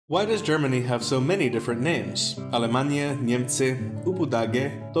Why does Germany have so many different names? Alemannia, Niemcy,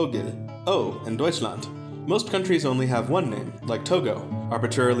 Ubudage, Togil, oh, and Deutschland. Most countries only have one name, like Togo,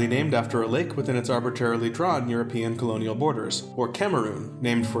 arbitrarily named after a lake within its arbitrarily drawn European colonial borders, or Cameroon,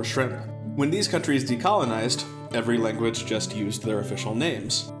 named for shrimp. When these countries decolonized, every language just used their official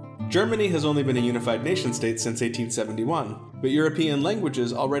names. Germany has only been a unified nation-state since 1871, but European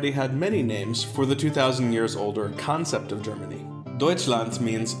languages already had many names for the 2,000 years older concept of Germany. Deutschland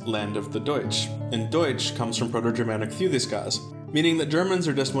means land of the Deutsch, and Deutsch comes from Proto-Germanic Thudiskas, meaning that Germans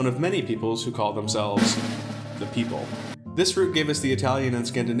are just one of many peoples who call themselves the people. This root gave us the Italian and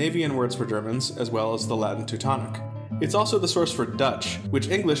Scandinavian words for Germans, as well as the Latin Teutonic. It's also the source for Dutch, which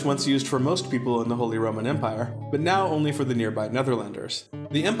English once used for most people in the Holy Roman Empire, but now only for the nearby Netherlanders.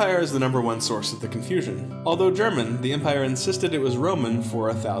 The empire is the #1 source of the confusion. Although German, the empire insisted it was Roman for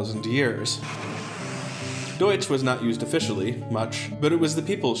 1,000 years. Deutsch was not used officially, much, but it was the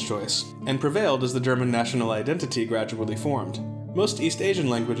people's choice, and prevailed as the German national identity gradually formed. Most East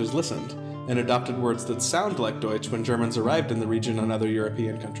Asian languages listened, and adopted words that sound like Deutsch when Germans arrived in the region on other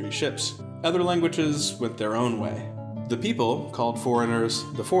European countries' ships. Other languages went their own way. The people called foreigners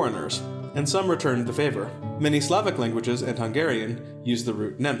the foreigners, and some returned the favor. Many Slavic languages and Hungarian use the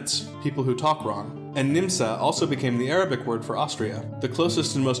root Nemts, people who talk wrong, and Nimsa also became the Arabic word for Austria, the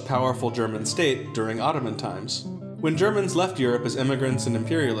closest and most powerful German state during Ottoman times. When Germans left Europe as immigrants and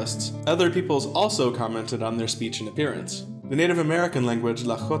imperialists, other peoples also commented on their speech and appearance. The Native American language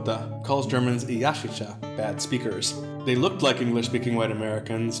Lakota calls Germans Iyashicha, bad speakers. They looked like English-speaking white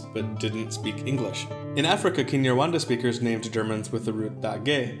Americans, but didn't speak English. In Africa, Kinyarwanda speakers named Germans with the root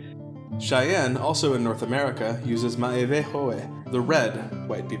Dage. Cheyenne, also in North America, uses Maevehoe, the red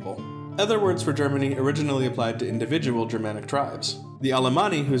white people. Other words for Germany originally applied to individual Germanic tribes. The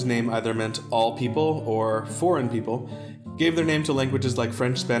Alemanni, whose name either meant all people or foreign people, gave their name to languages like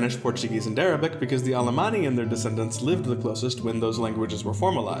French, Spanish, Portuguese, and Arabic because the Alemanni and their descendants lived the closest when those languages were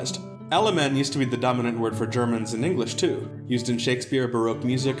formalized. Aleman used to be the dominant word for Germans in English too, used in Shakespeare, Baroque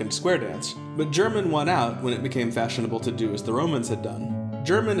music, and square dance. But German won out when it became fashionable to do as the Romans had done.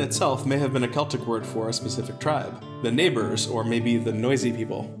 German itself may have been a Celtic word for a specific tribe, the neighbors, or maybe the noisy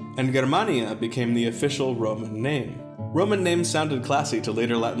people, and Germania became the official Roman name. Roman names sounded classy to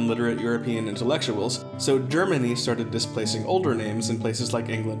later Latin literate European intellectuals, so Germany started displacing older names in places like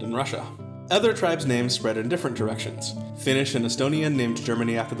England and Russia. Other tribes' names spread in different directions. Finnish and Estonian named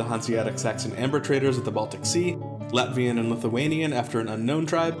Germany after the Hanseatic Saxon amber traders of the Baltic Sea, Latvian and Lithuanian after an unknown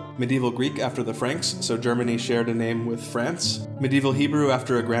tribe, Medieval Greek after the Franks, so Germany shared a name with France, Medieval Hebrew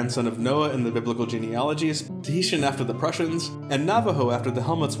after a grandson of Noah in the biblical genealogies, Tahitian after the Prussians, and Navajo after the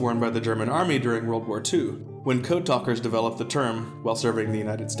helmets worn by the German army during World War II, when code talkers developed the term while serving the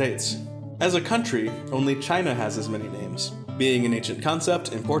United States. As a country, only China has as many names, being an ancient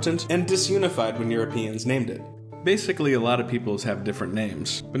concept, important, and disunified when Europeans named it. Basically, a lot of peoples have different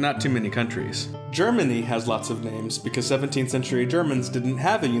names, but not too many countries. Germany has lots of names because 17th century Germans didn't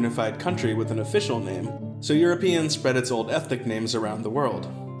have a unified country with an official name, so Europeans spread its old ethnic names around the world.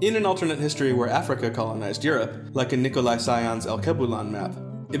 In an alternate history where Africa colonized Europe, like in Nikolai Sion's El Kebulan map,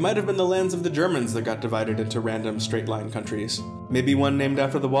 it might have been the lands of the Germans that got divided into random straight-line countries. Maybe one named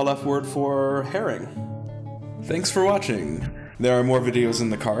after the Wolof word for herring. Thanks for watching. There are more videos in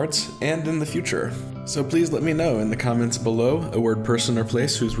the cards, and in the future. So please let me know in the comments below a word, person, or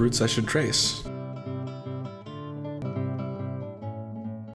place whose roots I should trace.